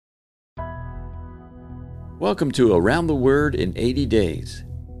Welcome to Around the Word in 80 Days.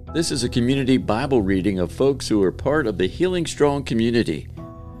 This is a community Bible reading of folks who are part of the Healing Strong community.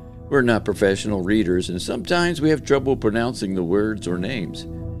 We're not professional readers, and sometimes we have trouble pronouncing the words or names.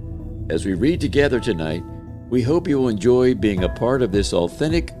 As we read together tonight, we hope you will enjoy being a part of this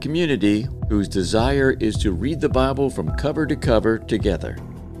authentic community whose desire is to read the Bible from cover to cover together.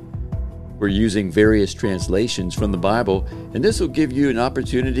 We're using various translations from the Bible, and this will give you an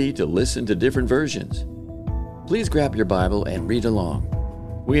opportunity to listen to different versions. Please grab your Bible and read along.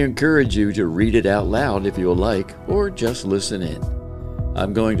 We encourage you to read it out loud if you would like, or just listen in.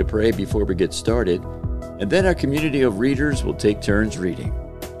 I'm going to pray before we get started, and then our community of readers will take turns reading.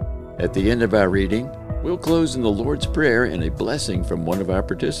 At the end of our reading, we'll close in the Lord's Prayer and a blessing from one of our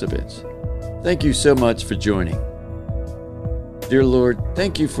participants. Thank you so much for joining. Dear Lord,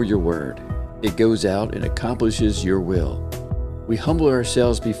 thank you for your word. It goes out and accomplishes your will. We humble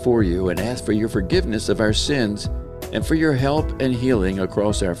ourselves before you and ask for your forgiveness of our sins and for your help and healing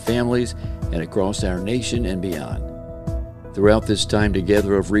across our families and across our nation and beyond. Throughout this time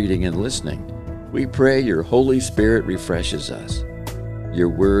together of reading and listening, we pray your Holy Spirit refreshes us. Your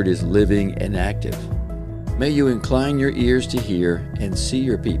word is living and active. May you incline your ears to hear and see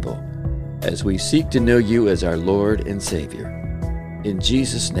your people as we seek to know you as our Lord and Savior. In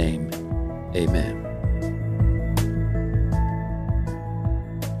Jesus' name, amen.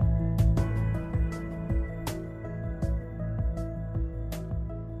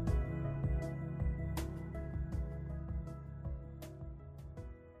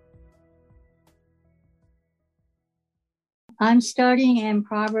 I'm starting in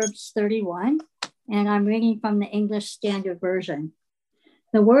Proverbs 31, and I'm reading from the English Standard Version.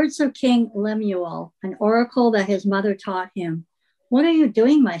 The words of King Lemuel, an oracle that his mother taught him. What are you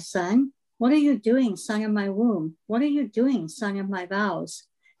doing, my son? What are you doing, son of my womb? What are you doing, son of my vows?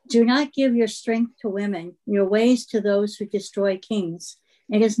 Do not give your strength to women, your ways to those who destroy kings.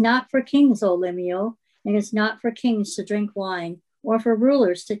 It is not for kings, O Lemuel. It is not for kings to drink wine, or for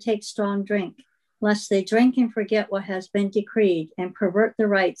rulers to take strong drink, lest they drink and forget what has been decreed and pervert the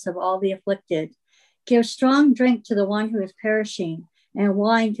rights of all the afflicted. Give strong drink to the one who is perishing and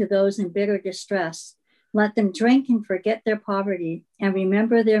wine to those in bitter distress. Let them drink and forget their poverty and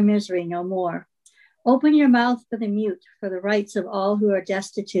remember their misery no more. Open your mouth for the mute, for the rights of all who are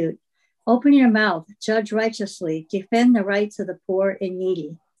destitute. Open your mouth, judge righteously, defend the rights of the poor and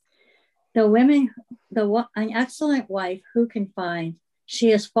needy. An excellent wife who can find?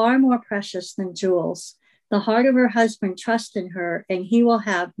 She is far more precious than jewels. The heart of her husband trusts in her, and he will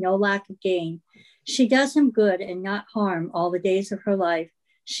have no lack of gain. She does him good and not harm all the days of her life.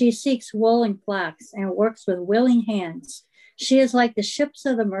 She seeks wool and flax and works with willing hands. She is like the ships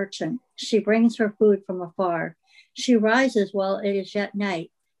of the merchant. She brings her food from afar. She rises while it is yet night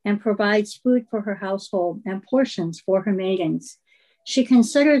and provides food for her household and portions for her maidens. She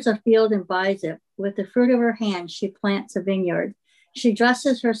considers a field and buys it. With the fruit of her hand, she plants a vineyard. She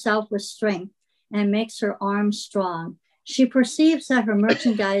dresses herself with strength and makes her arms strong. She perceives that her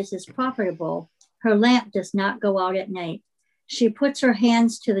merchandise is profitable. Her lamp does not go out at night. She puts her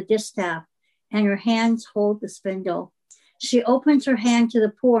hands to the distaff, and her hands hold the spindle. She opens her hand to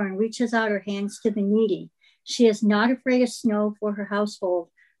the poor and reaches out her hands to the needy. She is not afraid of snow for her household,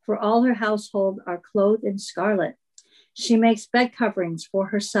 for all her household are clothed in scarlet. She makes bed coverings for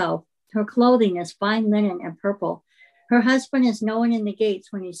herself. Her clothing is fine linen and purple. Her husband is known in the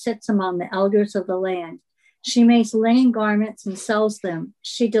gates when he sits among the elders of the land. She makes linen garments and sells them.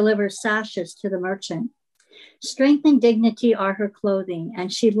 She delivers sashes to the merchant. Strength and dignity are her clothing,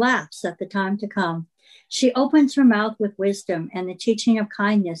 and she laughs at the time to come. She opens her mouth with wisdom, and the teaching of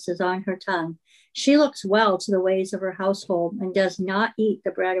kindness is on her tongue. She looks well to the ways of her household and does not eat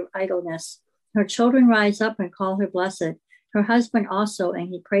the bread of idleness. Her children rise up and call her blessed, her husband also, and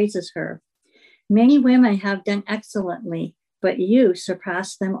he praises her. Many women have done excellently, but you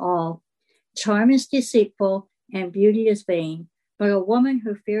surpass them all. Charm is deceitful and beauty is vain, but a woman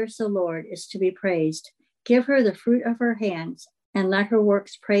who fears the Lord is to be praised. Give her the fruit of her hands and let her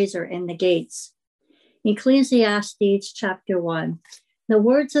works praise her in the gates. Ecclesiastes chapter 1. The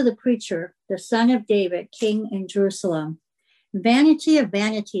words of the preacher, the son of David, king in Jerusalem. Vanity of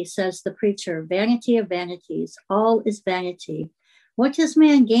vanities, says the preacher, vanity of vanities, all is vanity. What does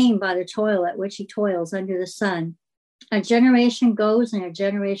man gain by the toil at which he toils under the sun? A generation goes and a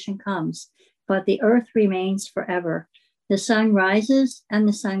generation comes, but the earth remains forever. The sun rises and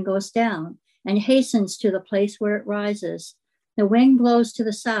the sun goes down and hastens to the place where it rises. The wind blows to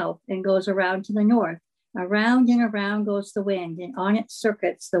the south and goes around to the north. Around and around goes the wind, and on its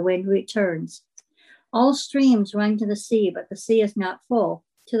circuits the wind returns. All streams run to the sea, but the sea is not full.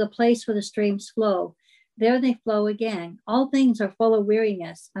 To the place where the streams flow, There they flow again. All things are full of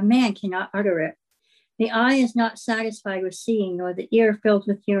weariness. A man cannot utter it. The eye is not satisfied with seeing, nor the ear filled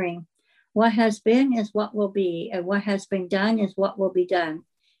with hearing. What has been is what will be, and what has been done is what will be done.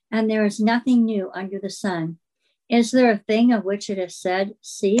 And there is nothing new under the sun. Is there a thing of which it is said,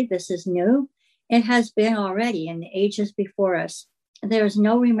 see, this is new? It has been already in the ages before us. There is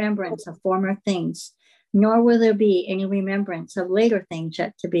no remembrance of former things, nor will there be any remembrance of later things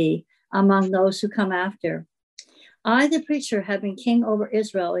yet to be among those who come after. I, the preacher, have been king over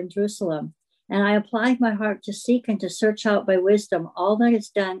Israel in Jerusalem, and I applied my heart to seek and to search out by wisdom all that is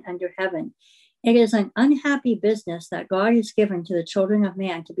done under heaven. It is an unhappy business that God has given to the children of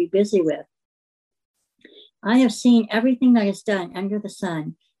man to be busy with. I have seen everything that is done under the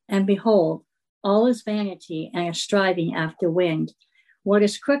sun, and behold, all is vanity and a striving after wind. What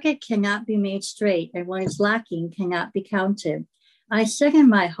is crooked cannot be made straight, and what is lacking cannot be counted. I said in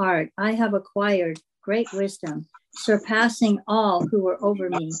my heart, I have acquired great wisdom, surpassing all who were over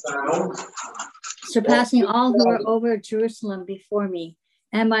me, surpassing all who were over Jerusalem before me.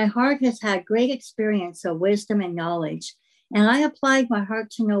 And my heart has had great experience of wisdom and knowledge. And I applied my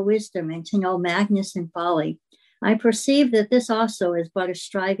heart to know wisdom and to know madness and folly. I perceive that this also is but a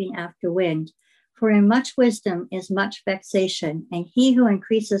striving after wind. For in much wisdom is much vexation, and he who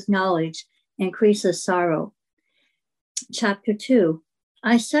increases knowledge increases sorrow. Chapter 2.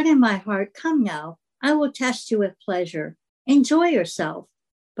 I said in my heart, come now, I will test you with pleasure. Enjoy yourself.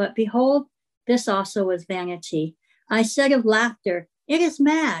 But behold, this also was vanity. I said of laughter, it is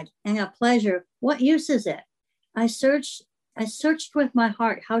mad, and of pleasure, what use is it? I searched with my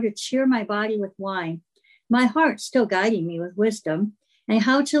heart how to cheer my body with wine, my heart still guiding me with wisdom, and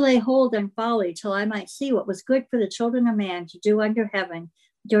how to lay hold on folly till I might see what was good for the children of man to do under heaven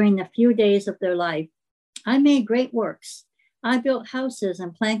during the few days of their life. I made great works. I built houses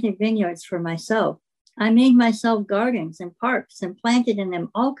and planted vineyards for myself. I made myself gardens and parks and planted in them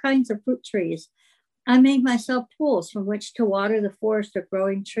all kinds of fruit trees. I made myself pools from which to water the forest of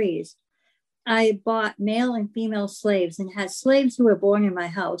growing trees. I bought male and female slaves and had slaves who were born in my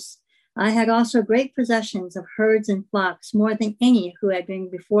house. I had also great possessions of herds and flocks, more than any who had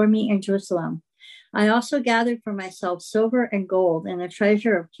been before me in Jerusalem. I also gathered for myself silver and gold and the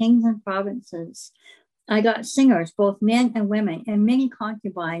treasure of kings and provinces. I got singers, both men and women, and many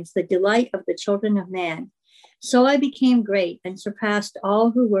concubines, the delight of the children of man. So I became great and surpassed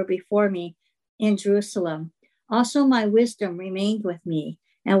all who were before me in Jerusalem. Also my wisdom remained with me,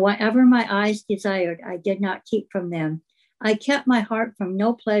 and whatever my eyes desired, I did not keep from them. I kept my heart from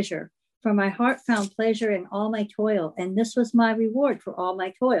no pleasure, for my heart found pleasure in all my toil, and this was my reward for all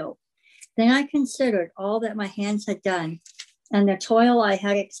my toil. Then I considered all that my hands had done, and the toil I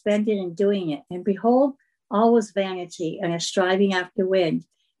had expended in doing it. And behold, all was vanity and a striving after wind,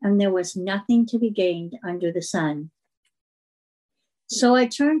 and there was nothing to be gained under the sun. So I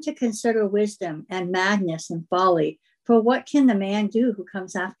turned to consider wisdom and madness and folly. For what can the man do who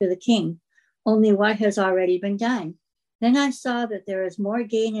comes after the king? Only what has already been done. Then I saw that there is more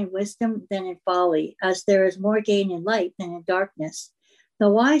gain in wisdom than in folly, as there is more gain in light than in darkness. The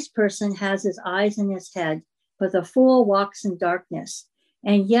wise person has his eyes in his head, but the fool walks in darkness.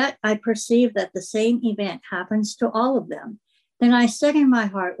 And yet I perceive that the same event happens to all of them. Then I said in my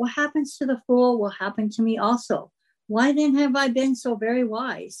heart, what happens to the fool will happen to me also. Why then have I been so very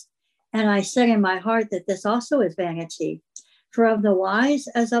wise? And I said in my heart that this also is vanity. For of the wise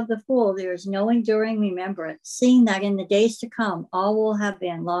as of the fool, there is no enduring remembrance, seeing that in the days to come, all will have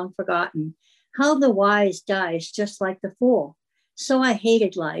been long forgotten. How the wise dies just like the fool. So I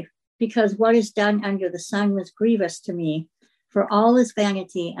hated life, because what is done under the sun was grievous to me, for all is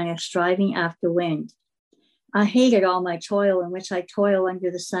vanity and a striving after wind. I hated all my toil in which I toil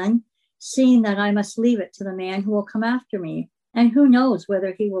under the sun, seeing that I must leave it to the man who will come after me, and who knows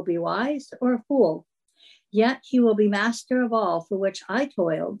whether he will be wise or a fool. Yet he will be master of all for which I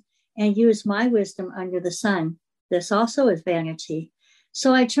toiled, and used my wisdom under the sun. This also is vanity.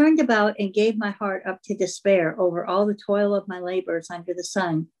 So I turned about and gave my heart up to despair over all the toil of my labors under the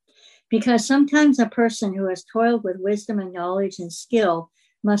sun. Because sometimes a person who has toiled with wisdom and knowledge and skill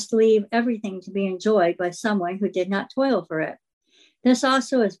must leave everything to be enjoyed by someone who did not toil for it. This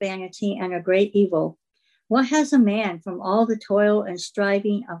also is vanity and a great evil. What has a man from all the toil and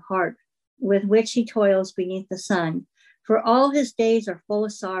striving of heart with which he toils beneath the sun? For all his days are full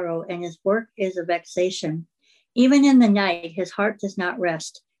of sorrow, and his work is a vexation. Even in the night, his heart does not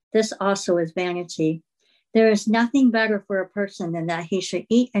rest. This also is vanity. There is nothing better for a person than that he should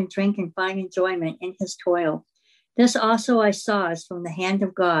eat and drink and find enjoyment in his toil. This also I saw is from the hand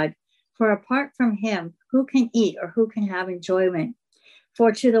of God. For apart from him, who can eat or who can have enjoyment?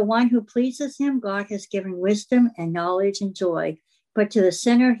 For to the one who pleases him, God has given wisdom and knowledge and joy. But to the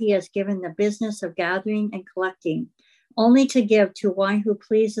sinner, he has given the business of gathering and collecting, only to give to one who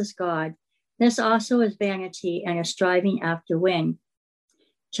pleases God. This also is vanity and a striving after wind.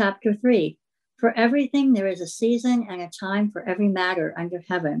 Chapter 3. For everything there is a season and a time for every matter under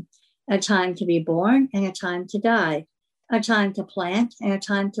heaven, a time to be born and a time to die, a time to plant and a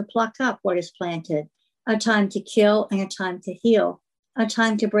time to pluck up what is planted, a time to kill and a time to heal, a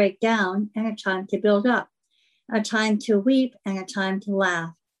time to break down and a time to build up, a time to weep and a time to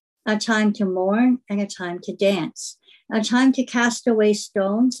laugh, a time to mourn and a time to dance, a time to cast away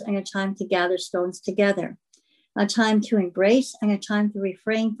stones and a time to gather stones together, a time to embrace and a time to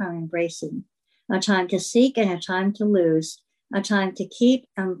refrain from embracing, a time to seek and a time to lose, a time to keep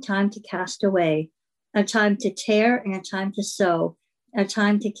and a time to cast away, a time to tear and a time to sow, a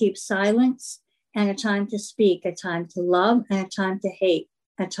time to keep silence and a time to speak, a time to love and a time to hate,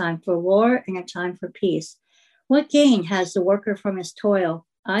 a time for war and a time for peace. What gain has the worker from his toil?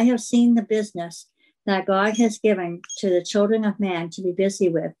 I have seen the business that God has given to the children of man to be busy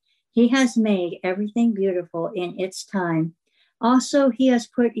with. He has made everything beautiful in its time. Also, he has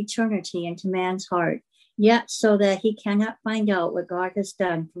put eternity into man's heart, yet so that he cannot find out what God has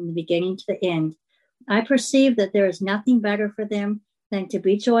done from the beginning to the end. I perceive that there is nothing better for them than to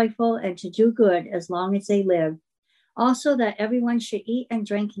be joyful and to do good as long as they live. Also, that everyone should eat and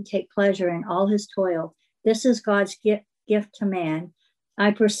drink and take pleasure in all his toil. This is God's gift to man.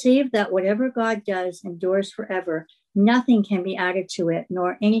 I perceive that whatever God does endures forever. Nothing can be added to it,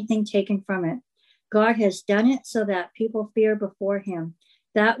 nor anything taken from it. God has done it so that people fear before him.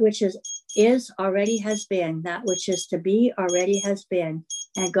 That which is already has been. That which is to be already has been.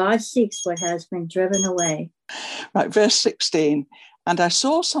 And God seeks what has been driven away. Right, verse 16. And I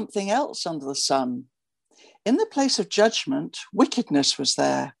saw something else under the sun. In the place of judgment, wickedness was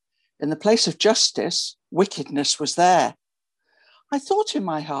there. In the place of justice, wickedness was there. I thought in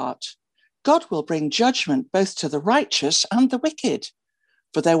my heart, God will bring judgment both to the righteous and the wicked,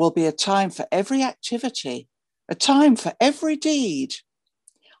 for there will be a time for every activity, a time for every deed.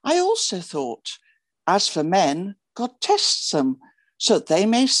 I also thought, as for men, God tests them so that they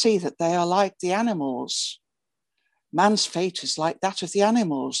may see that they are like the animals. Man's fate is like that of the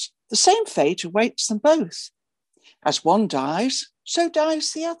animals. The same fate awaits them both. As one dies, so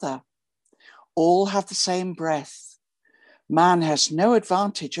dies the other. All have the same breath. Man has no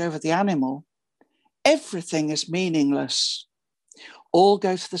advantage over the animal. Everything is meaningless. All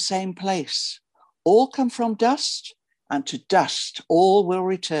go to the same place. All come from dust, and to dust all will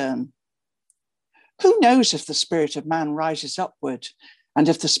return. Who knows if the spirit of man rises upward, and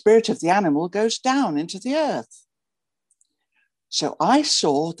if the spirit of the animal goes down into the earth? So I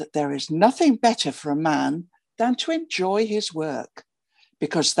saw that there is nothing better for a man than to enjoy his work,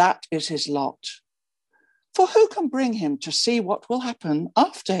 because that is his lot. For who can bring him to see what will happen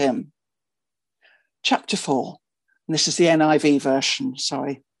after him? Chapter 4. And this is the NIV version,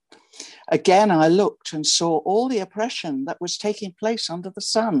 sorry. Again, I looked and saw all the oppression that was taking place under the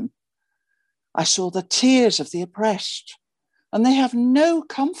sun. I saw the tears of the oppressed, and they have no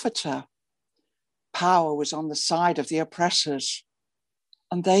comforter. Power was on the side of the oppressors,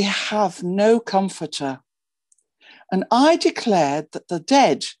 and they have no comforter. And I declared that the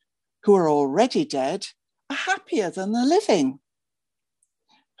dead, who are already dead, are happier than the living,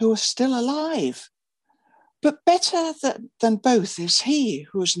 who are still alive. But better than both is he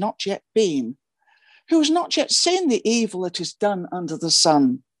who has not yet been, who has not yet seen the evil that is done under the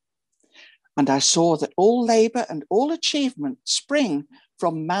sun. And I saw that all labour and all achievement spring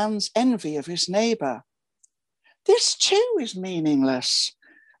from man's envy of his neighbour. This too is meaningless,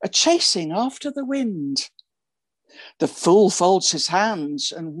 a chasing after the wind. The fool folds his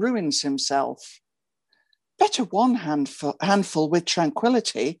hands and ruins himself. Better one handful with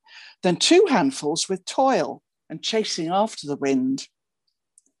tranquility than two handfuls with toil and chasing after the wind.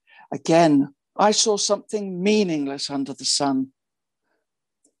 Again, I saw something meaningless under the sun.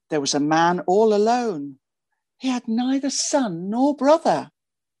 There was a man all alone. He had neither son nor brother.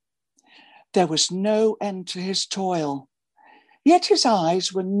 There was no end to his toil, yet his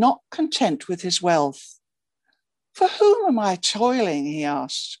eyes were not content with his wealth. For whom am I toiling, he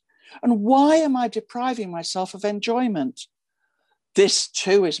asked, and why am I depriving myself of enjoyment? This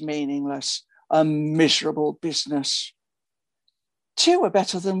too is meaningless, a miserable business. Two are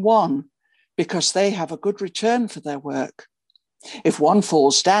better than one, because they have a good return for their work. If one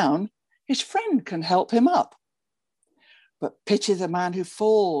falls down, his friend can help him up. But pity the man who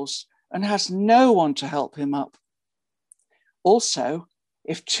falls and has no one to help him up. Also,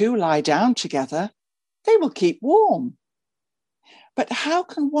 if two lie down together, they will keep warm. But how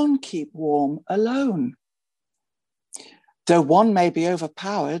can one keep warm alone? Though one may be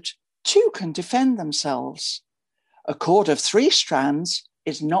overpowered, two can defend themselves. A cord of 3 strands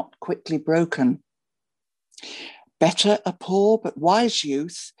is not quickly broken. Better a poor but wise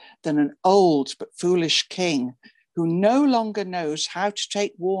youth than an old but foolish king who no longer knows how to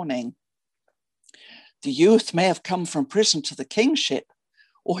take warning. The youth may have come from prison to the kingship,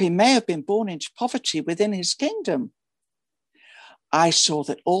 or he may have been born into poverty within his kingdom. I saw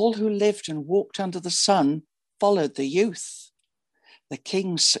that all who lived and walked under the sun followed the youth, the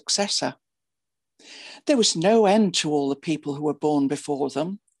king's successor. There was no end to all the people who were born before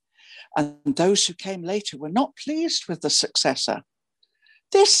them, and those who came later were not pleased with the successor.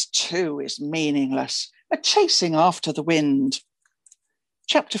 This too is meaningless, a chasing after the wind.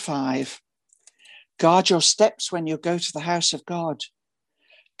 Chapter 5. Guard your steps when you go to the house of God.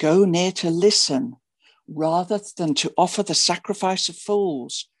 Go near to listen, rather than to offer the sacrifice of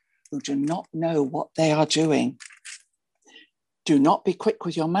fools who do not know what they are doing. Do not be quick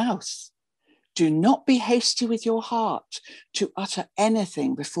with your mouth. Do not be hasty with your heart to utter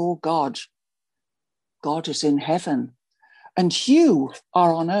anything before God. God is in heaven, and you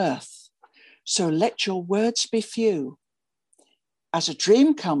are on earth, so let your words be few. As a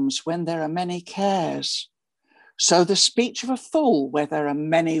dream comes when there are many cares, so the speech of a fool where there are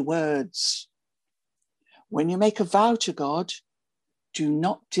many words. When you make a vow to God, do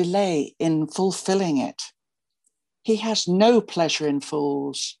not delay in fulfilling it. He has no pleasure in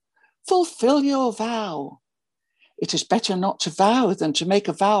fools. Fulfill your vow. It is better not to vow than to make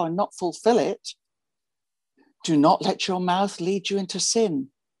a vow and not fulfill it. Do not let your mouth lead you into sin.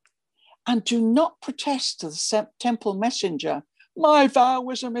 And do not protest to the temple messenger, my vow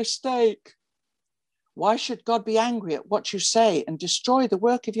was a mistake. Why should God be angry at what you say and destroy the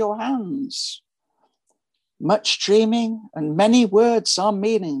work of your hands? Much dreaming and many words are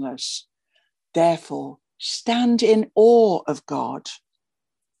meaningless. Therefore, stand in awe of God.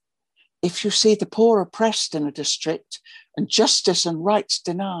 If you see the poor oppressed in a district and justice and rights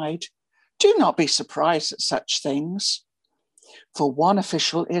denied, do not be surprised at such things. For one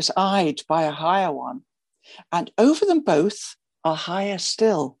official is eyed by a higher one, and over them both are higher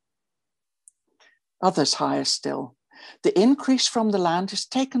still. Others higher still. The increase from the land is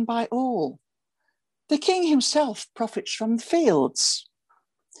taken by all. The king himself profits from the fields.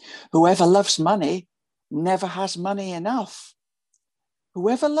 Whoever loves money never has money enough.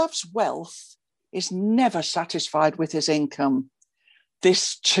 Whoever loves wealth is never satisfied with his income.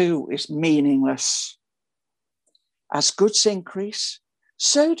 This too is meaningless. As goods increase,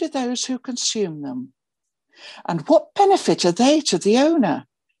 so do those who consume them. And what benefit are they to the owner,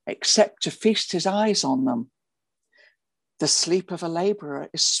 except to feast his eyes on them? The sleep of a laborer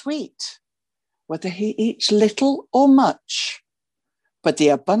is sweet, whether he eats little or much, but the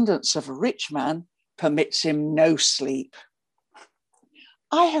abundance of a rich man permits him no sleep.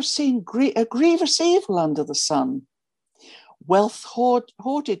 I have seen a grievous evil under the sun, wealth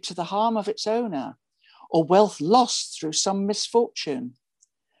hoarded to the harm of its owner, or wealth lost through some misfortune,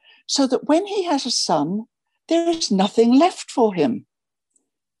 so that when he has a son, there is nothing left for him.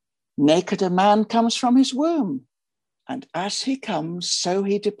 Naked a man comes from his womb, and as he comes, so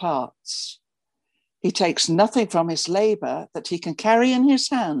he departs. He takes nothing from his labor that he can carry in his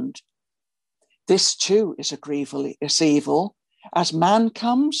hand. This too is a grievous evil. As man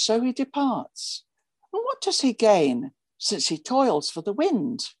comes, so he departs. And what does he gain, since he toils for the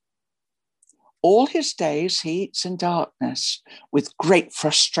wind? All his days he eats in darkness, with great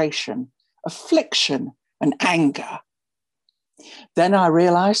frustration, affliction, and anger. Then I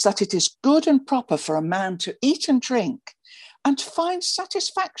realized that it is good and proper for a man to eat and drink, and to find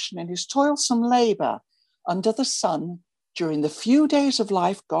satisfaction in his toilsome labor under the sun during the few days of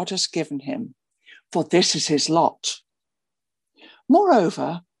life God has given him, for this is his lot.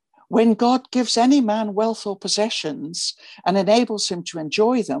 Moreover, when God gives any man wealth or possessions and enables him to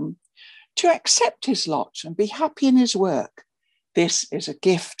enjoy them, to accept his lot and be happy in his work, this is a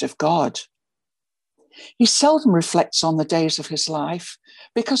gift of God. He seldom reflects on the days of his life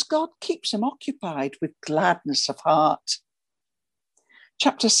because God keeps him occupied with gladness of heart.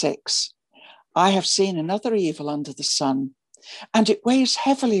 Chapter 6. I have seen another evil under the sun, and it weighs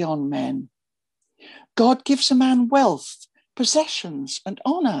heavily on men. God gives a man wealth, possessions, and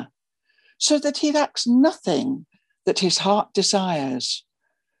honor, so that he lacks nothing that his heart desires.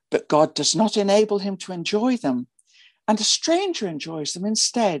 But God does not enable him to enjoy them, and a stranger enjoys them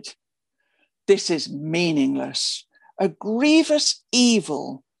instead. This is meaningless, a grievous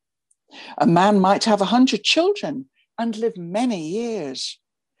evil. A man might have 100 children and live many years.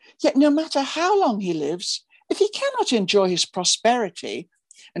 Yet no matter how long he lives, If he cannot enjoy his prosperity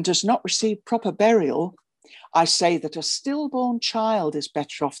and does not receive proper burial, I say that a stillborn child is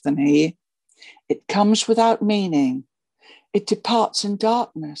better off than he. It comes without meaning. It departs in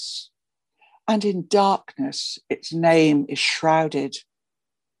darkness, and in darkness its name is shrouded.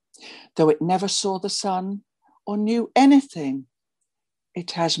 Though it never saw the sun or knew anything,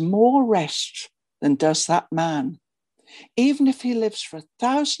 it has more rest than does that man, even if he lives for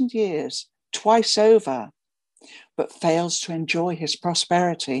 1,000 years twice over, but fails to enjoy his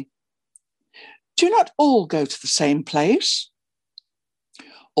prosperity. Do not all go to the same place?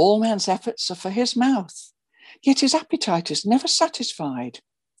 All man's efforts are for his mouth, yet his appetite is never satisfied.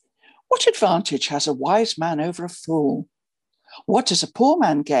 What advantage has a wise man over a fool? What does a poor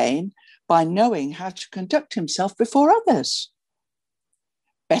man gain by knowing how to conduct himself before others?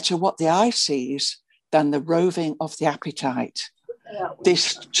 Better what the eye sees than the roving of the appetite.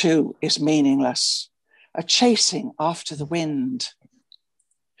 This too is meaningless, a chasing after the wind.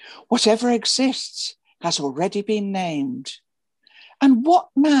 Whatever exists has already been named, and what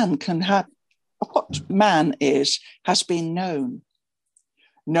man is has been known.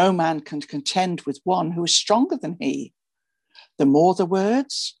 No man can contend with one who is stronger than he. The more the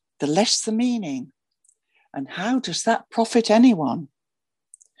words, the less the meaning. And how does that profit anyone?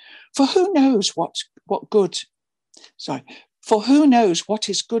 For who knows what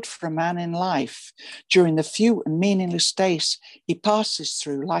is good for a man in life during the few and meaningless days he passes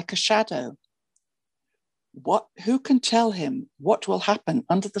through like a shadow? Who can tell him what will happen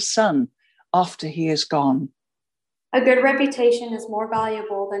under the sun after he is gone? A good reputation is more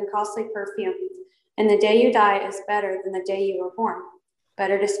valuable than costly perfume, and the day you die is better than the day you were born.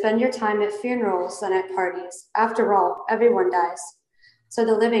 Better to spend your time at funerals than at parties. After all, everyone dies. So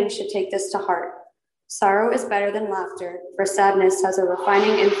the living should take this to heart. Sorrow is better than laughter, for sadness has a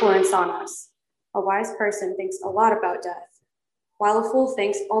refining influence on us. A wise person thinks a lot about death, while a fool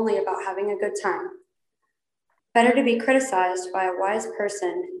thinks only about having a good time. Better to be criticized by a wise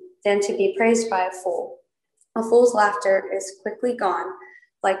person than to be praised by a fool. A fool's laughter is quickly gone,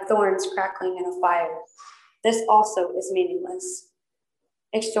 like thorns crackling in a fire. This also is meaningless.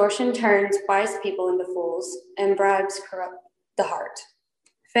 Extortion turns wise people into fools, and bribes corrupt the heart.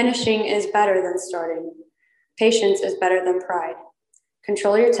 Finishing is better than starting. Patience is better than pride.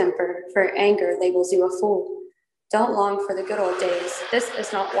 Control your temper, for anger labels you a fool. Don't long for the good old days. This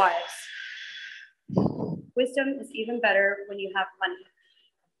is not wise. Wisdom is even better when you have money.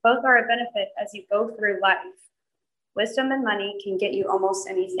 Both are a benefit as you go through life. Wisdom and money can get you almost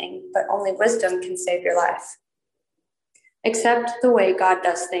anything, but only wisdom can save your life. Accept the way God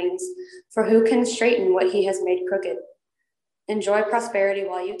does things, for who can straighten what he has made crooked? Enjoy prosperity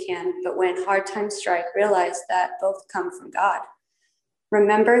while you can, but when hard times strike, realize that both come from God.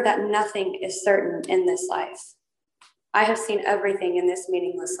 Remember that nothing is certain in this life. I have seen everything in this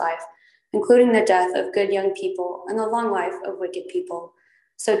meaningless life, including the death of good young people and the long life of wicked people.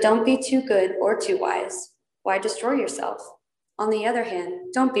 So don't be too good or too wise. Why destroy yourself? On the other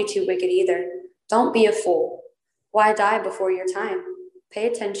hand, don't be too wicked either. Don't be a fool. Why die before your time? Pay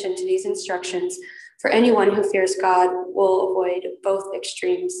attention to these instructions, for anyone who fears God will avoid both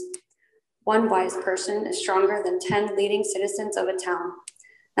extremes. One wise person is stronger than 10 leading citizens of a town.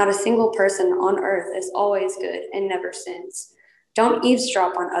 Not a single person on earth is always good and never sins. Don't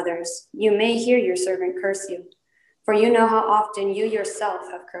eavesdrop on others. You may hear your servant curse you, for you know how often you yourself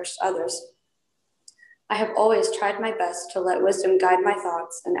have cursed others. I have always tried my best to let wisdom guide my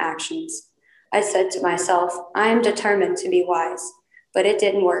thoughts and actions. I said to myself, I am determined to be wise, but it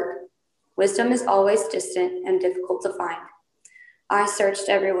didn't work. Wisdom is always distant and difficult to find. I searched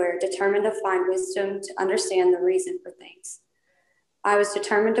everywhere, determined to find wisdom to understand the reason for things. I was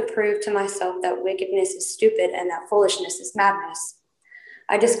determined to prove to myself that wickedness is stupid and that foolishness is madness.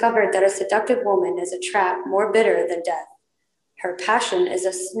 I discovered that a seductive woman is a trap more bitter than death. Her passion is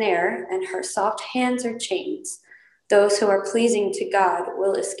a snare, and her soft hands are chains. Those who are pleasing to God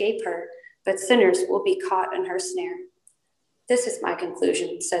will escape her, but sinners will be caught in her snare. This is my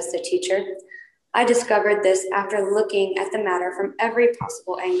conclusion, says the teacher. I discovered this after looking at the matter from every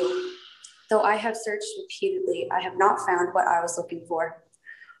possible angle. Though I have searched repeatedly, I have not found what I was looking for.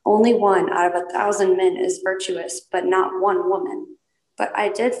 Only one out of 1,000 men is virtuous, but not one woman. But I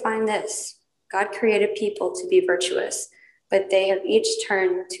did find this. God created people to be virtuous, but they have each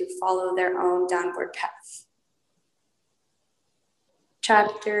turned to follow their own downward path.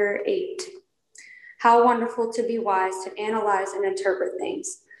 Chapter 8. How wonderful to be wise to analyze and interpret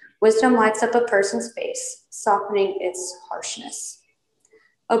things. Wisdom lights up a person's face, softening its harshness.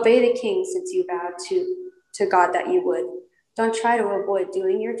 Obey the king, since you vowed to God that you would. Don't try to avoid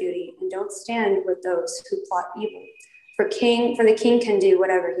doing your duty, and don't stand with those who plot evil. For the king can do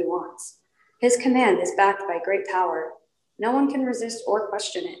whatever he wants. His command is backed by great power. No one can resist or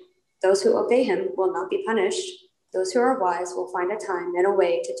question it. Those who obey him will not be punished. Those who are wise will find a time and a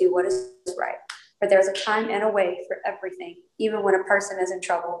way to do what is right. For there is a time and a way for everything, even when a person is in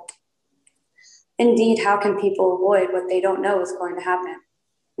trouble. Indeed, how can people avoid what they don't know is going to happen?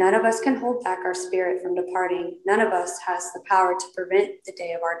 None of us can hold back our spirit from departing. None of us has the power to prevent the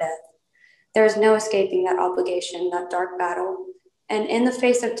day of our death. There is no escaping that obligation, that dark battle. And in the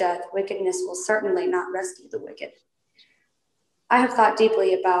face of death, wickedness will certainly not rescue the wicked. I have thought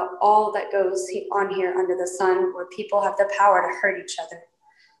deeply about all that goes on here under the sun, where people have the power to hurt each other.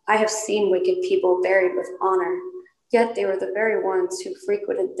 I have seen wicked people buried with honor, yet they were the very ones who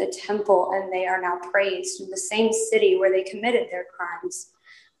frequented the temple, and they are now praised in the same city where they committed their crimes.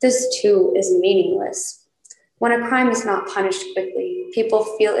 This too is meaningless. When a crime is not punished quickly, people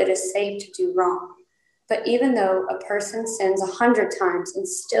feel it is safe to do wrong. But even though a person sins 100 times and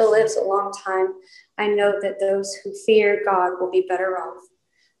still lives a long time, I know that those who fear God will be better off.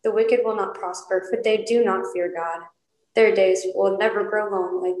 The wicked will not prosper, for they do not fear God. Their days will never grow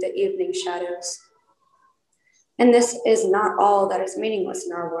long like the evening shadows. And this is not all that is meaningless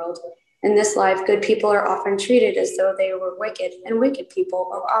in our world. In this life, good people are often treated as though they were wicked, and wicked people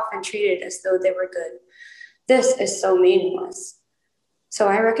are often treated as though they were good. This is so meaningless. So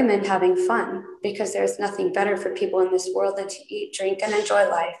I recommend having fun, because there's nothing better for people in this world than to eat, drink, and enjoy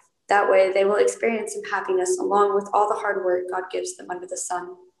life. That way, they will experience some happiness along with all the hard work God gives them under the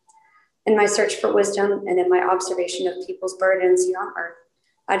sun. In my search for wisdom and in my observation of people's burdens here on earth,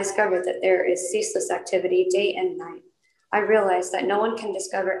 I discovered that there is ceaseless activity day and night. I realized that no one can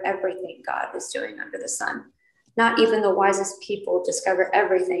discover everything God is doing under the sun. Not even the wisest people discover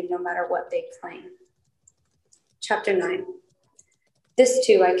everything, no matter what they claim. Chapter 9. This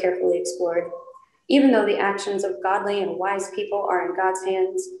too I carefully explored. Even though the actions of godly and wise people are in God's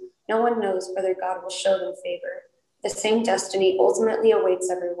hands, no one knows whether God will show them favor. The same destiny ultimately awaits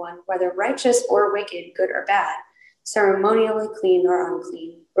everyone, whether righteous or wicked, good or bad, ceremonially clean or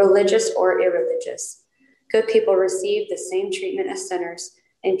unclean, religious or irreligious. Good people receive the same treatment as sinners,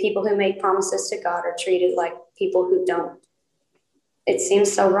 and people who make promises to God are treated like people who don't. It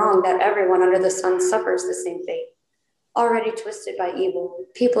seems so wrong that everyone under the sun suffers the same fate. Already twisted by evil,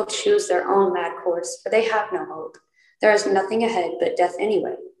 people choose their own mad course, for they have no hope. There is nothing ahead but death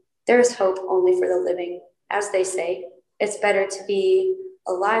anyway. There is hope only for the living. As they say, it's better to be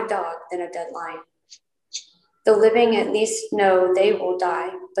a live dog than a dead lion. The living at least know they will die,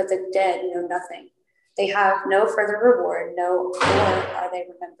 but the dead know nothing. They have no further reward, nor are they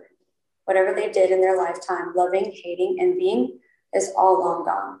remembered. Whatever they did in their lifetime, loving, hating, envying, is all long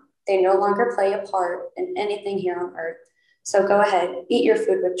gone. They no longer play a part in anything here on earth. So go ahead, eat your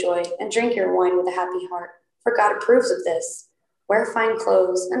food with joy, and drink your wine with a happy heart, for God approves of this. Wear fine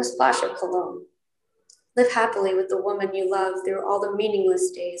clothes and a splash of cologne. Live happily with the woman you love through all the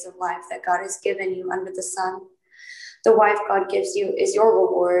meaningless days of life that God has given you under the sun. The wife God gives you is your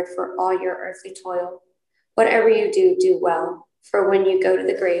reward for all your earthly toil. Whatever you do, do well, for when you go to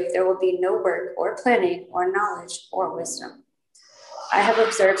the grave, there will be no work or planning or knowledge or wisdom. I have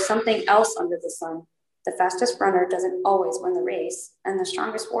observed something else under the sun. The fastest runner doesn't always win the race, and the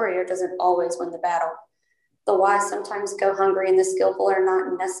strongest warrior doesn't always win the battle. The wise sometimes go hungry, and the skillful are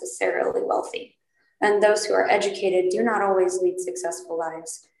not necessarily wealthy. And those who are educated do not always lead successful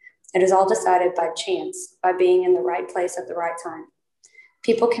lives. It is all decided by chance, by being in the right place at the right time.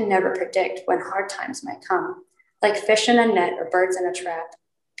 People can never predict when hard times might come. Like fish in a net or birds in a trap,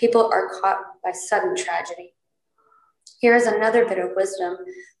 people are caught by sudden tragedy. Here is another bit of wisdom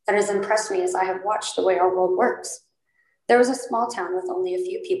that has impressed me as I have watched the way our world works. There was a small town with only a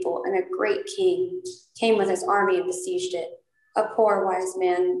few people, and a great king came with his army and besieged it. A poor wise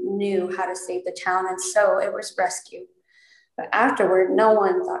man knew how to save the town, and so it was rescued. But afterward, no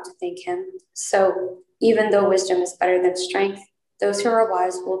one thought to thank him. So even though wisdom is better than strength, those who are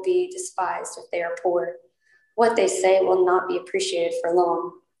wise will be despised if they are poor. What they say will not be appreciated for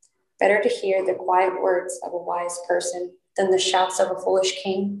long. Better to hear the quiet words of a wise person than the shouts of a foolish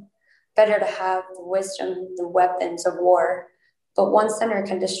king. Better to have the wisdom, the weapons of war, but one sinner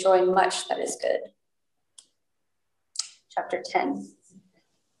can destroy much that is good. Chapter 10.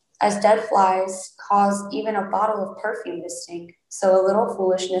 As dead flies cause even a bottle of perfume to stink, so a little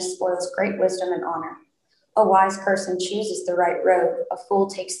foolishness spoils great wisdom and honor. A wise person chooses the right road, a fool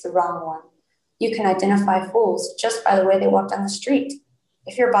takes the wrong one. You can identify fools just by the way they walk down the street.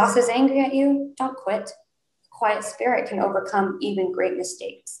 If your boss is angry at you, don't quit. A quiet spirit can overcome even great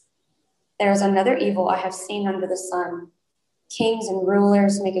mistakes. There is another evil I have seen under the sun. Kings and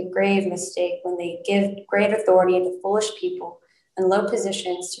rulers make a grave mistake when they give great authority to foolish people and low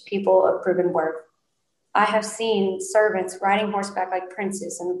positions to people of proven worth. I have seen servants riding horseback like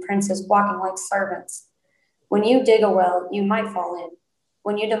princes and princes walking like servants. When you dig a well, you might fall in.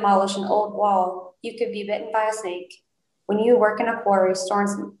 When you demolish an old wall, you could be bitten by a snake. When you work in a quarry,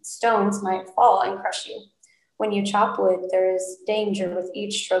 stones might fall and crush you. When you chop wood, there is danger with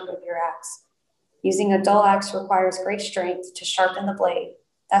each stroke of your axe. Using a dull axe requires great strength to sharpen the blade.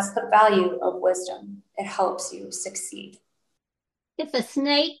 That's the value of wisdom. It helps you succeed. If a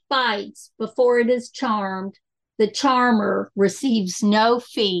snake bites before it is charmed, the charmer receives no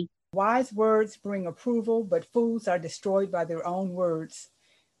fee. Wise words bring approval, but fools are destroyed by their own words.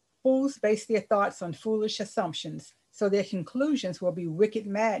 Fools base their thoughts on foolish assumptions, so their conclusions will be wicked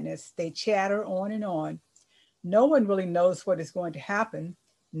madness. They chatter on and on. No one really knows what is going to happen.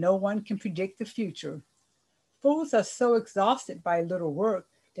 No one can predict the future. Fools are so exhausted by little work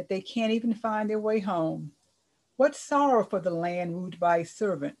that they can't even find their way home. What sorrow for the land ruled by a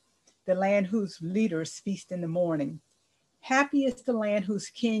servant, the land whose leaders feast in the morning. Happy is the land whose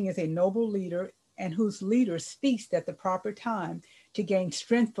king is a noble leader and whose leaders feast at the proper time to gain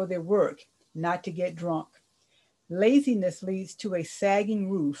strength for their work, not to get drunk. Laziness leads to a sagging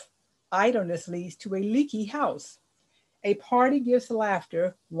roof. Idleness leads to a leaky house. A party gives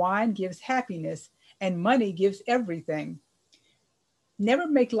laughter, wine gives happiness, and money gives everything. Never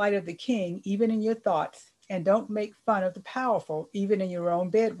make light of the king, even in your thoughts, and don't make fun of the powerful, even in your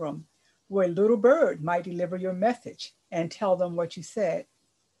own bedroom, where a little bird might deliver your message and tell them what you said.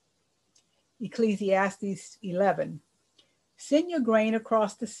 Ecclesiastes 11. Send your grain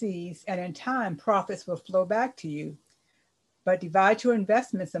across the seas, and in time profits will flow back to you. But divide your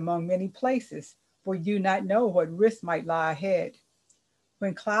investments among many places, for you do not know what risk might lie ahead.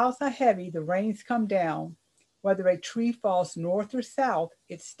 When clouds are heavy, the rains come down. Whether a tree falls north or south,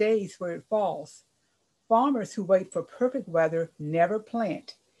 it stays where it falls. Farmers who wait for perfect weather never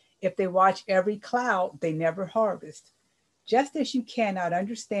plant. If they watch every cloud, they never harvest. Just as you cannot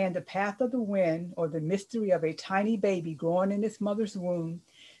understand the path of the wind or the mystery of a tiny baby growing in its mother's womb,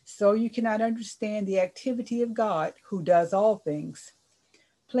 so you cannot understand the activity of God who does all things.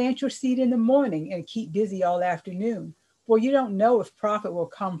 Plant your seed in the morning and keep busy all afternoon, for you don't know if profit will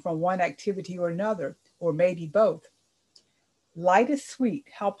come from one activity or another, or maybe both. Light is sweet,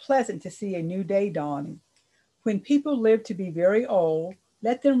 how pleasant to see a new day dawning. When people live to be very old,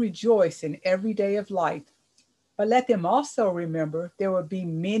 let them rejoice in every day of life. But let them also remember there will be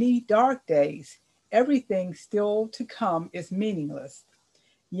many dark days. Everything still to come is meaningless.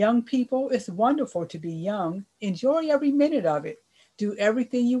 Young people, it's wonderful to be young. Enjoy every minute of it. Do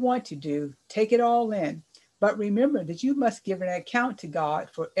everything you want to do. Take it all in. But remember that you must give an account to God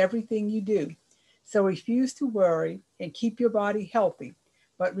for everything you do. So refuse to worry and keep your body healthy.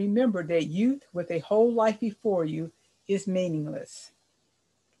 But remember that youth with a whole life before you is meaningless.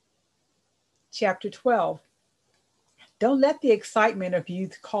 Chapter 12. Don't let the excitement of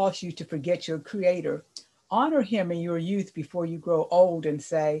youth cause you to forget your Creator. Honor Him in your youth before you grow old and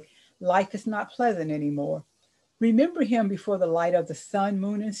say, life is not pleasant anymore. Remember Him before the light of the sun,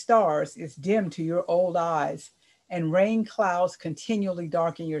 moon, and stars is dim to your old eyes, and rain clouds continually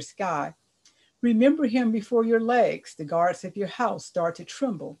darken your sky. Remember Him before your legs, the guards of your house, start to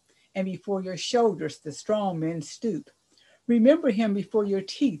tremble, and before your shoulders, the strong men stoop. Remember Him before your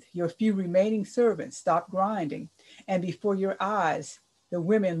teeth, your few remaining servants, stop grinding, and before your eyes, the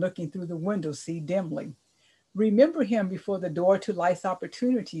women looking through the window see dimly. Remember Him before the door to life's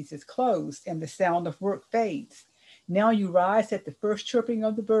opportunities is closed and the sound of work fades. Now you rise at the first chirping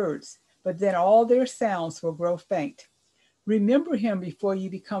of the birds, but then all their sounds will grow faint. Remember Him before you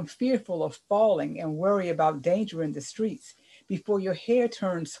become fearful of falling and worry about danger in the streets, before your hair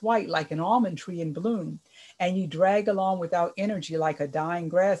turns white like an almond tree in bloom, and you drag along without energy like a dying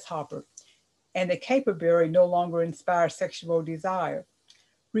grasshopper, and the caperberry no longer inspires sexual desire.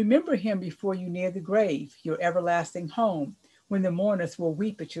 Remember Him before you near the grave, your everlasting home, when the mourners will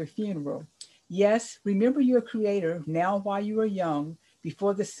weep at your funeral. Yes, remember your Creator now while you are young,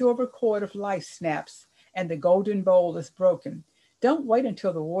 before the silver cord of life snaps and the golden bowl is broken. Don't wait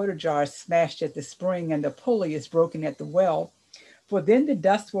until the water jar is smashed at the spring and the pulley is broken at the well, for then the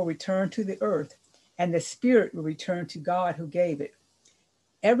dust will return to the earth and the spirit will return to God who gave it.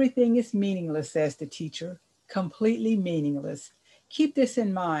 Everything is meaningless, says the teacher, completely meaningless. Keep this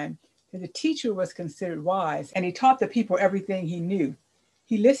in mind, that the teacher was considered wise, and he taught the people everything he knew.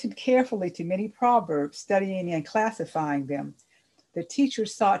 He listened carefully to many proverbs, studying and classifying them. The teacher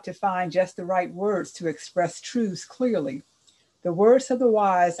sought to find just the right words to express truths clearly. The words of the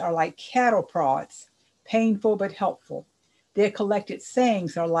wise are like cattle prods, painful but helpful. Their collected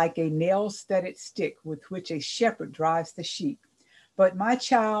sayings are like a nail-studded stick with which a shepherd drives the sheep. But my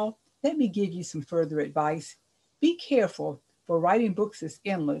child, let me give you some further advice. Be careful, for writing books is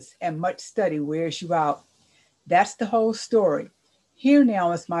endless and much study wears you out. That's the whole story. Here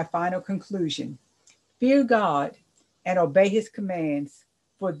now is my final conclusion. Fear God and obey his commands,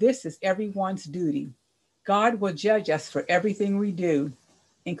 for this is everyone's duty. God will judge us for everything we do,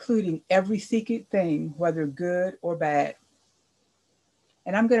 including every secret thing, whether good or bad.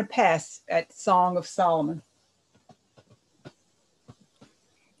 And I'm going to pass at Song of Solomon.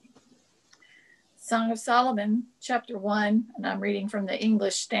 Song of Solomon, chapter 1, and I'm reading from the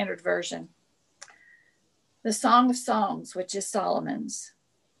English Standard Version. The Song of Songs, which is Solomon's.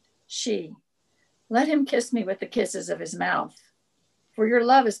 She, let him kiss me with the kisses of his mouth. For your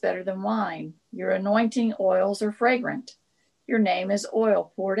love is better than wine. Your anointing oils are fragrant. Your name is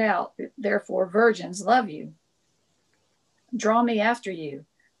oil poured out. Therefore, virgins love you. Draw me after you.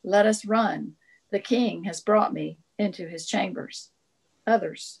 Let us run. The king has brought me into his chambers.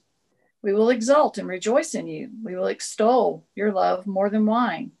 Others. We will exult and rejoice in you. We will extol your love more than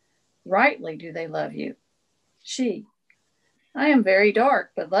wine. Rightly do they love you. She. I am very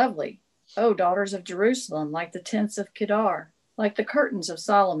dark, but lovely. O daughters of Jerusalem, like the tents of Kedar, like the curtains of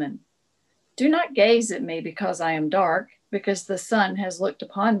Solomon. Do not gaze at me because I am dark, because the sun has looked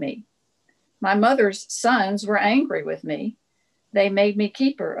upon me. My mother's sons were angry with me. They made me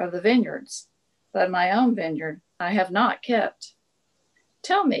keeper of the vineyards, but my own vineyard I have not kept.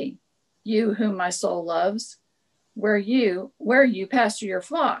 Tell me, you whom my soul loves, where you pasture your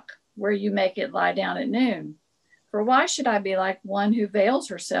flock, where you make it lie down at noon. For why should I be like one who veils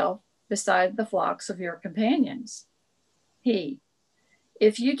herself beside the flocks of your companions? He,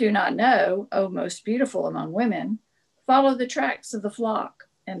 if you do not know, O most beautiful among women, follow the tracks of the flock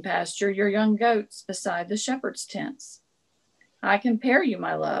and pasture your young goats beside the shepherd's tents. I compare you,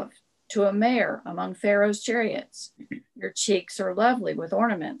 my love, to a mare among Pharaoh's chariots. Your cheeks are lovely with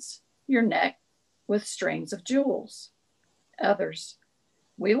ornaments, your neck with strings of jewels. Others,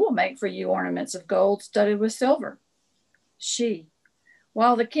 we will make for you ornaments of gold studded with silver. She,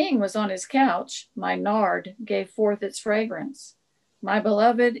 while the king was on his couch, my nard gave forth its fragrance. My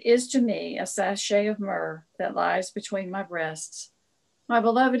beloved is to me a sachet of myrrh that lies between my breasts. My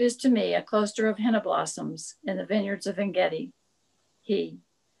beloved is to me a cluster of henna blossoms in the vineyards of En-gedi. He,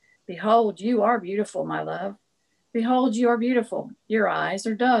 behold, you are beautiful, my love. Behold, you are beautiful. Your eyes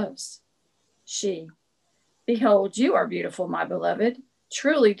are doves. She, behold, you are beautiful, my beloved,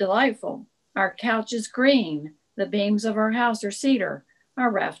 truly delightful. Our couch is green. The beams of our house are cedar.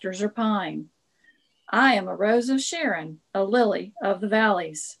 Our rafters are pine. I am a rose of Sharon, a lily of the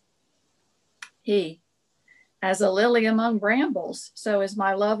valleys. He, as a lily among brambles, so is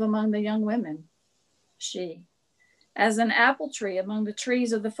my love among the young women. She, as an apple tree among the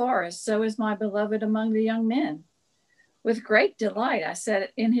trees of the forest, so is my beloved among the young men. With great delight I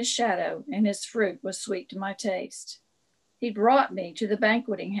sat in his shadow, and his fruit was sweet to my taste. He brought me to the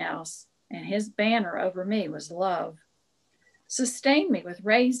banqueting house, and his banner over me was love. Sustain me with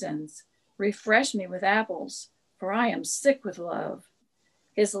raisins, refresh me with apples, for I am sick with love.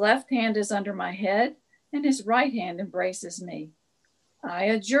 His left hand is under my head, and his right hand embraces me. I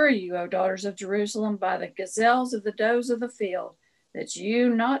adjure you, O daughters of Jerusalem, by the gazelles of the does of the field, that you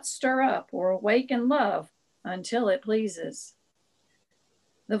not stir up or awaken love until it pleases.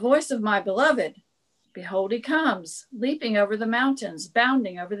 The voice of my beloved, behold, he comes, leaping over the mountains,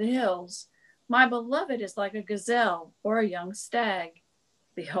 bounding over the hills. My beloved is like a gazelle or a young stag.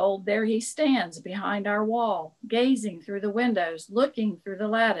 Behold, there he stands behind our wall, gazing through the windows, looking through the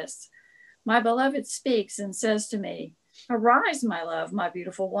lattice. My beloved speaks and says to me, arise, my love, my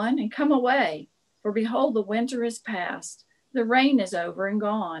beautiful one, and come away. For behold, the winter is past. The rain is over and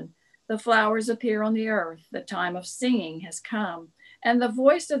gone. The flowers appear on the earth. The time of singing has come, and the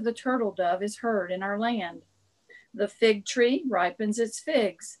voice of the turtle dove is heard in our land. The fig tree ripens its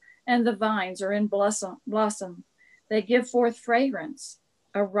figs, and the vines are in blossom. They give forth fragrance.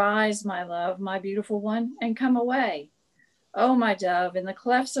 Arise, my love, my beautiful one, and come away. O my dove, in the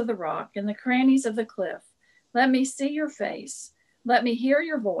clefts of the rock, in the crannies of the cliff, let me see your face. Let me hear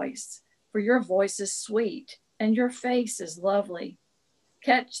your voice, for your voice is sweet, and your face is lovely.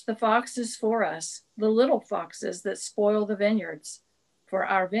 Catch the foxes for us, the little foxes that spoil the vineyards, for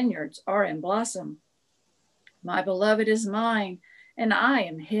our vineyards are in blossom. My beloved is mine, and I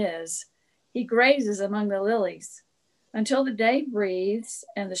am his. He grazes among the lilies. Until the day breathes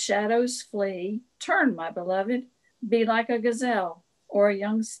and the shadows flee, turn, my beloved, be like a gazelle or a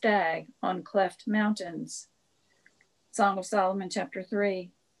young stag on cleft mountains. Song of Solomon, chapter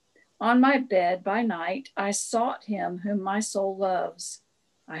 3. On my bed by night, I sought him whom my soul loves.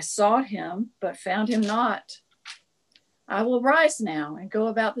 I sought him, but found him not. I will rise now and go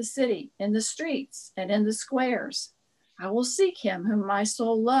about the city, in the streets and in the squares. I will seek him whom my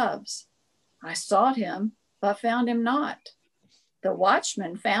soul loves. I sought him, but found him not. The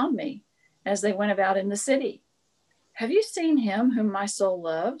watchmen found me as they went about in the city. Have you seen him whom my soul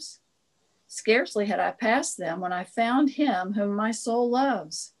loves? Scarcely had I passed them when I found him whom my soul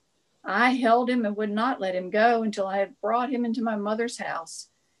loves. I held him and would not let him go until I had brought him into my mother's house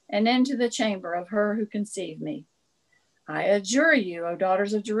and into the chamber of her who conceived me. I adjure you, O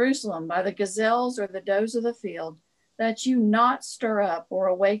daughters of Jerusalem, by the gazelles or the does of the field, that you not stir up or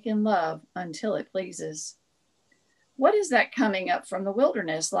awaken love until it pleases. What is that coming up from the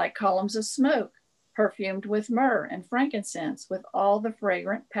wilderness like columns of smoke, perfumed with myrrh and frankincense, with all the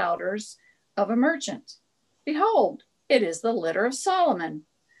fragrant powders of a merchant? Behold, it is the litter of Solomon.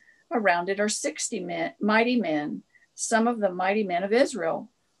 Around it are 60 mighty men, some of the mighty men of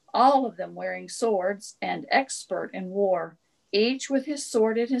Israel, all of them wearing swords and expert in war, each with his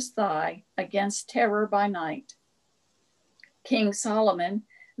sword at his thigh against terror by night. King Solomon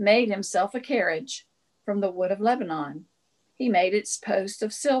made himself a carriage from the wood of Lebanon. He made its post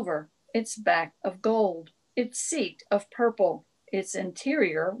of silver, its back of gold, its seat of purple. Its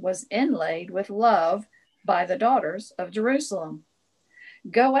interior was inlaid with love by the daughters of Jerusalem.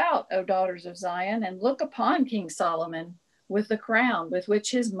 Go out, O daughters of Zion, and look upon King Solomon with the crown with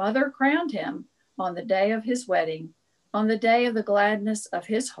which his mother crowned him on the day of his wedding, on the day of the gladness of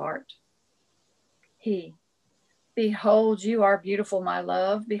his heart. He, behold, you are beautiful, my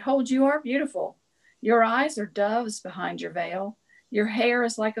love. Behold, you are beautiful. Your eyes are doves behind your veil. Your hair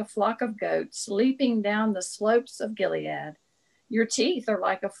is like a flock of goats leaping down the slopes of Gilead. Your teeth are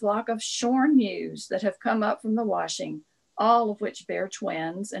like a flock of shorn ewes that have come up from the washing, all of which bear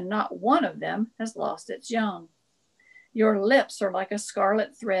twins, and not one of them has lost its young. Your lips are like a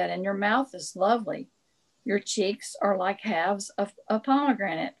scarlet thread, and your mouth is lovely. Your cheeks are like halves of a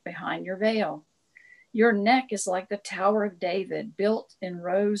pomegranate behind your veil. Your neck is like the Tower of David, built in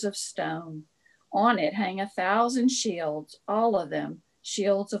rows of stone. On it hang 1,000 shields, all of them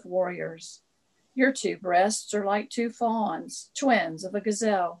shields of warriors. Your 2 breasts are like 2 fawns, twins of a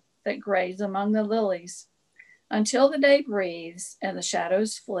gazelle that graze among the lilies. Until the day breathes and the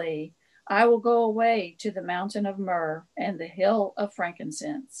shadows flee, I will go away to the mountain of myrrh and the hill of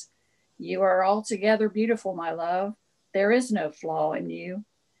frankincense. You are altogether beautiful, my love. There is no flaw in you.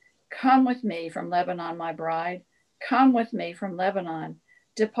 Come with me from Lebanon, my bride. Come with me from Lebanon.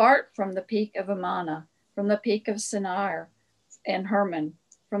 Depart from the peak of Amana, from the peak of Sinir and Hermon,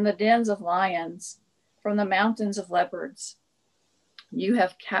 from the dens of lions, from the mountains of leopards. You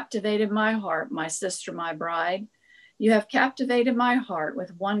have captivated my heart, my sister, my bride. You have captivated my heart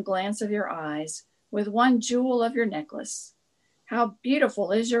with one glance of your eyes, with one jewel of your necklace. How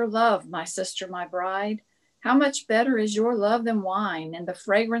beautiful is your love, my sister, my bride. How much better is your love than wine, and the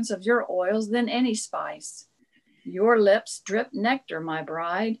fragrance of your oils than any spice. Your lips drip nectar, my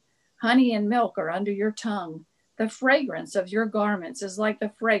bride. Honey and milk are under your tongue. The fragrance of your garments is like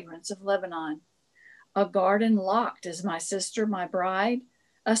the fragrance of Lebanon. A garden locked is my sister, my bride.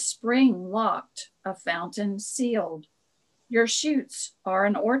 A spring locked, a fountain sealed. Your shoots are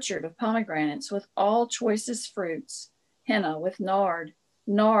an orchard of pomegranates with all choicest fruits, henna with nard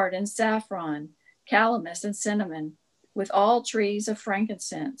and saffron, calamus and cinnamon, with all trees of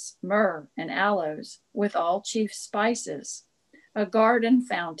frankincense, myrrh and aloes, with all chief spices, a garden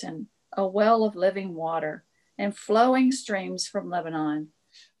fountain, a well of living water, and flowing streams from Lebanon.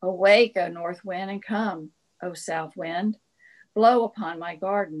 Awake, O north wind, and come, O south wind. Blow upon my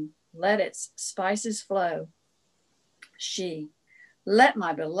garden, let its spices flow. She, let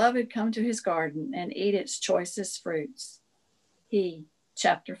my beloved come to his garden and eat its choicest fruits. He,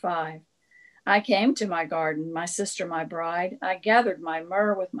 chapter 5. I came to my garden, my sister, my bride. I gathered my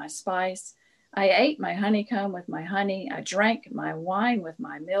myrrh with my spice. I ate my honeycomb with my honey. I drank my wine with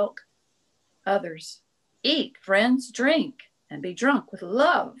my milk. Others, eat, friends, drink, and be drunk with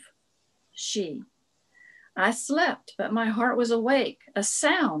love. She, I slept, but my heart was awake. A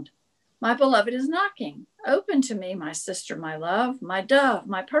sound. My beloved is knocking. Open to me, my sister, my love, my dove,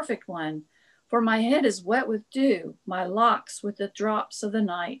 my perfect one. For my head is wet with dew, my locks with the drops of the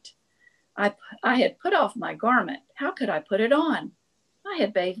night. I had put off my garment. How could I put it on? I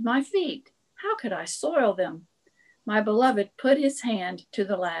had bathed my feet. How could I soil them? My beloved put his hand to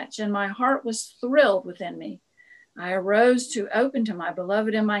the latch, and my heart was thrilled within me. I arose to open to my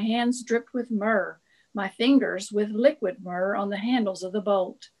beloved, and my hands dripped with myrrh, my fingers with liquid myrrh on the handles of the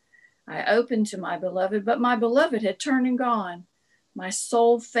bolt. I opened to my beloved, but my beloved had turned and gone. My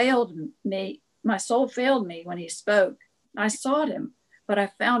soul failed me. My soul failed me when he spoke. I sought him, but I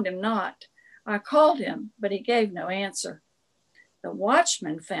found him not. I called him, but he gave no answer. The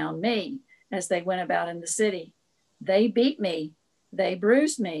watchmen found me as they went about in the city. They beat me. They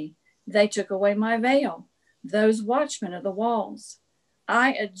bruised me. They took away my veil. Those watchmen of the walls.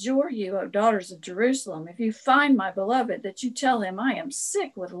 I adjure you, O daughters of Jerusalem, if you find my beloved, that you tell him I am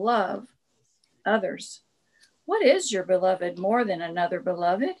sick with love. Others. What is your beloved more than another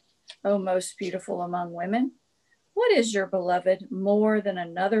beloved, O most beautiful among women? What is your beloved more than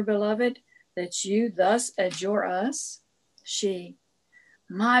another beloved, that you thus adjure us? She.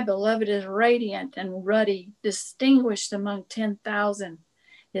 My beloved is radiant and ruddy, distinguished among 10,000.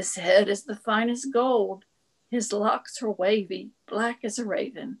 His head is the finest gold. His locks are wavy, black as a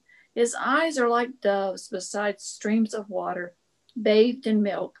raven. His eyes are like doves beside streams of water, bathed in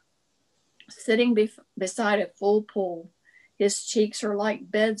milk, sitting beside a full pool. His cheeks are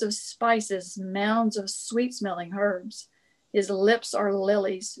like beds of spices, mounds of sweet-smelling herbs. His lips are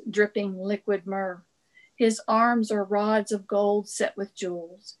lilies, dripping liquid myrrh. His arms are rods of gold set with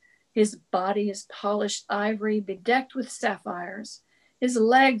jewels. His body is polished ivory bedecked with sapphires. His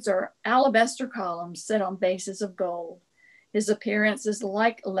legs are alabaster columns set on bases of gold. His appearance is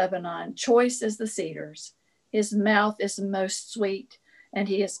like Lebanon, choice as the cedars. His mouth is most sweet, and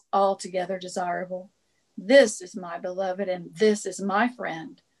he is altogether desirable. This is my beloved, and this is my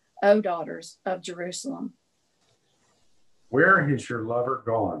friend, O daughters of Jerusalem. Where has your lover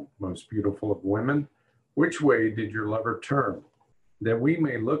gone, most beautiful of women? Which way did your lover turn, that we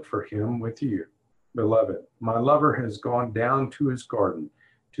may look for him with you? Beloved, my lover has gone down to his garden,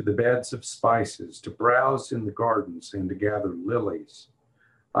 to the beds of spices, to browse in the gardens and to gather lilies.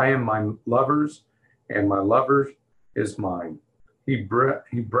 I am my lover's, and my lover is mine. He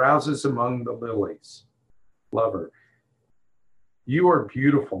browses among the lilies. Lover, you are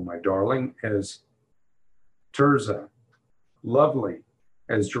beautiful, my darling, as Tirzah, lovely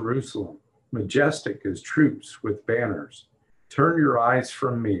as Jerusalem, majestic as troops with banners. Turn your eyes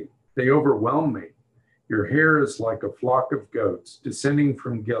from me. They overwhelm me. Your hair is like a flock of goats descending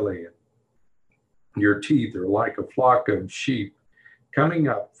from Gilead. Your teeth are like a flock of sheep coming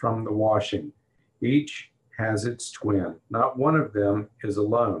up from the washing. Each has its twin. Not one of them is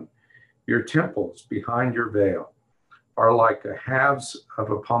alone. Your temples behind your veil are like the halves of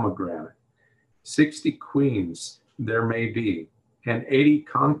a pomegranate. 60 queens there may be, and 80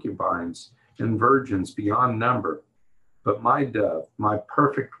 concubines and virgins beyond number. But my dove, my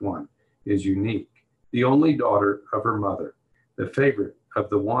perfect one, is unique, the only daughter of her mother, the favorite of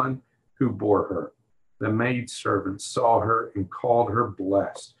the one who bore her. The maidservants saw her and called her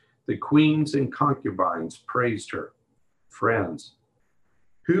blessed. The queens and concubines praised her. Friends,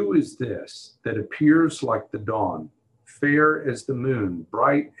 who is this that appears like the dawn, fair as the moon,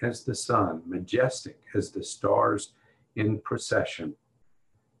 bright as the sun, majestic as the stars in procession?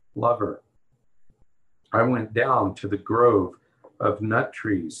 Lover, I went down to the grove of nut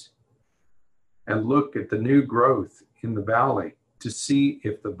trees and looked at the new growth in the valley to see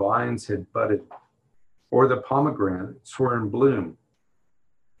if the vines had budded or the pomegranates were in bloom.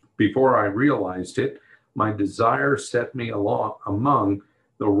 Before I realized it, my desire set me among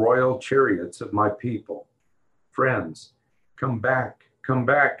the royal chariots of my people. Friends, come back,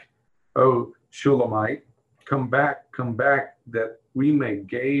 O Shulamite, come back, that we may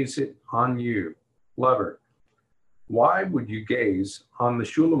gaze on you. Lover, why would you gaze on the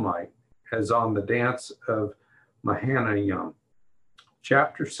Shulamite as on the dance of Mahanaim?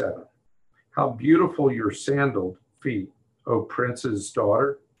 Chapter 7. How beautiful your sandaled feet, O prince's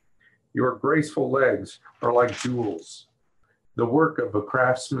daughter. Your graceful legs are like jewels, the work of a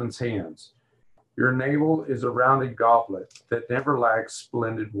craftsman's hands. Your navel is a rounded goblet that never lacks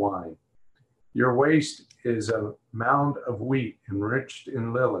splendid wine. Your waist is a mound of wheat enriched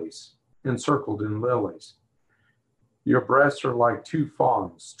in lilies, encircled in lilies. Your breasts are like two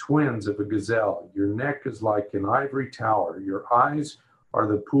fawns, twins of a gazelle. Your neck is like an ivory tower. Your eyes are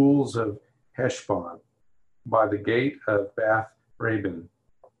the pools of Heshbon by the gate of Bath Rabban.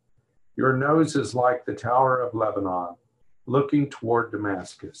 Your nose is like the tower of Lebanon, looking toward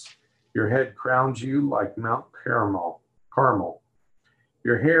Damascus. Your head crowns you like Mount Carmel.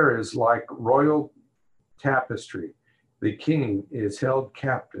 Your hair is like royal tapestry. The king is held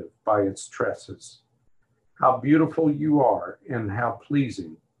captive by its tresses. How beautiful you are, and how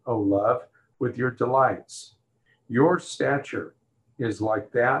pleasing, O love, with your delights. Your stature is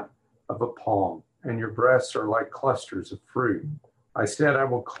like that of a palm, and your breasts are like clusters of fruit. I said, I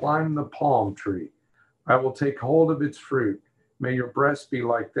will climb the palm tree. I will take hold of its fruit. May your breasts be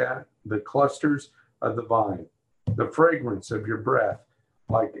like that, the clusters of the vine. the fragrance of your breath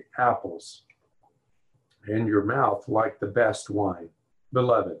like apples, and your mouth like the best wine.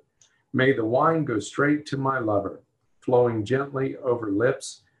 Beloved, may the wine go straight to my lover, flowing gently over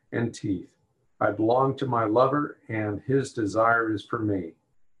lips and teeth. I belong to my lover, and his desire is for me.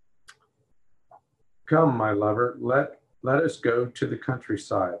 Come, my lover, let us go to the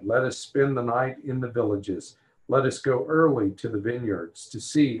countryside. Let us spend the night in the villages. Let us go early to the vineyards to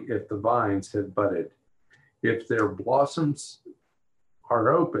see if the vines have budded, if their blossoms are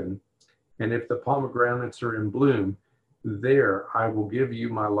open, and if the pomegranates are in bloom. There I will give you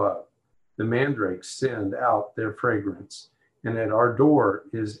my love. The mandrakes send out their fragrance, and at our door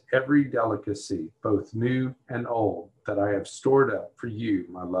is every delicacy, both new and old, that I have stored up for you,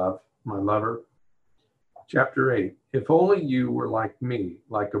 my love, my lover. Chapter 8. If only you were like me,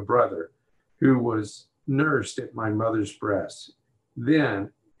 like a brother who was nursed at my mother's breast.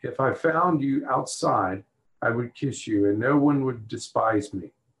 Then, if I found you outside, I would kiss you, and no one would despise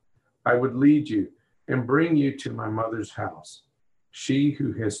me. I would lead you and bring you to my mother's house. She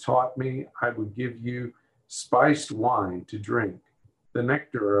who has taught me, I would give you spiced wine to drink, the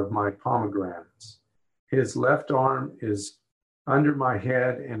nectar of my pomegranates. His left arm is under my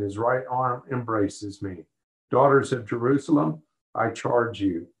head, and his right arm embraces me. Daughters of Jerusalem, I charge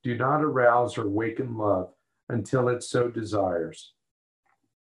you, do not arouse or waken love until it so desires.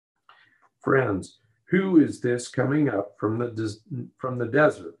 Friends, who is this coming up from the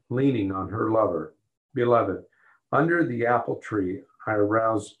desert, leaning on her lover? Beloved, under the apple tree I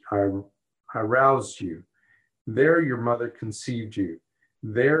aroused you. There your mother conceived you.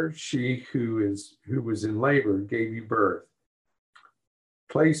 There she who was in labor gave you birth.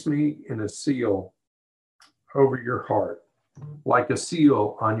 Place me in a seal over your heart, like a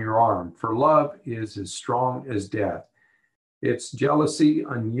seal on your arm, for love is as strong as death. Its jealousy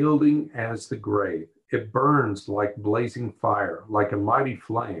unyielding as the grave. It burns like blazing fire, like a mighty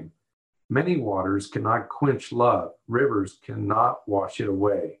flame. Many waters cannot quench love. Rivers cannot wash it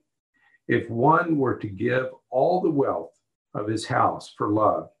away. If one were to give all the wealth of his house for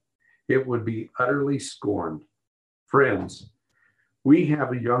love, it would be utterly scorned. Friends, we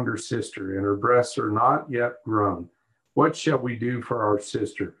have a younger sister, and her breasts are not yet grown. What shall we do for our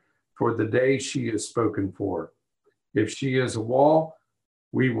sister, for the day she is spoken for? If she is a wall,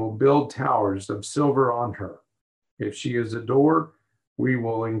 we will build towers of silver on her. If she is a door, we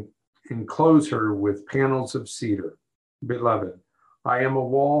will enclose her with panels of cedar. Beloved, I am a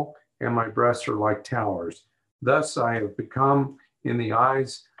wall, and my breasts are like towers. Thus I have become in the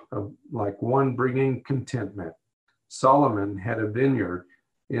eyes of like one bringing contentment. Solomon had a vineyard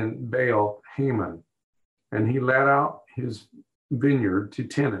in Baal Hamon, and he let out his vineyard to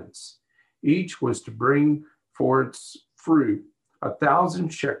tenants. Each was to bring for its fruit 1,000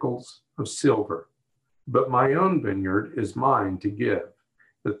 shekels of silver. But my own vineyard is mine to give.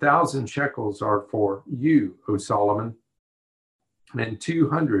 The 1,000 shekels are for you, O Solomon, and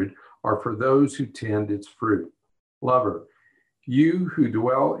 200 are for those who tend its fruit. Lover, you who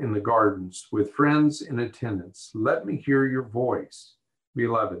dwell in the gardens with friends in attendance, let me hear your voice.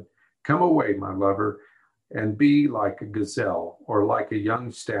 Beloved, come away, my lover, and be like a gazelle or like a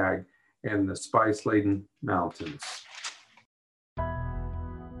young stag in the spice-laden mountains.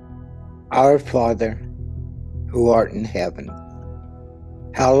 Our Father, who art in heaven,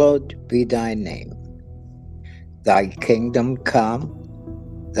 hallowed be thy name. Thy kingdom come,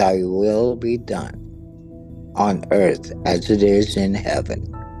 thy will be done, on earth as it is in heaven.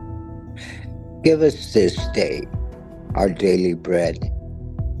 Give us this day our daily bread,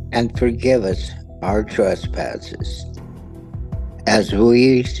 and forgive us our trespasses, as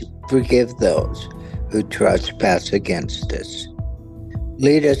we forgive those who trespass against us.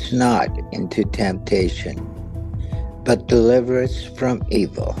 Lead us not into temptation, but deliver us from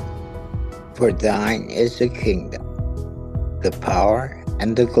evil. For thine is the kingdom, the power,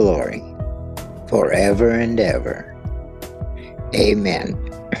 and the glory, forever and ever. Amen.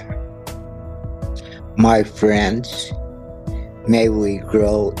 My friends, may we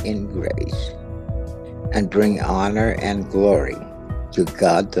grow in grace and bring honor and glory to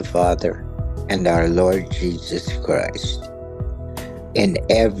God the Father and our Lord Jesus Christ. In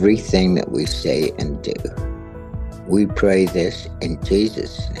everything that we say and do, we pray this in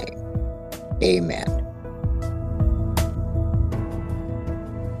Jesus' name. Amen.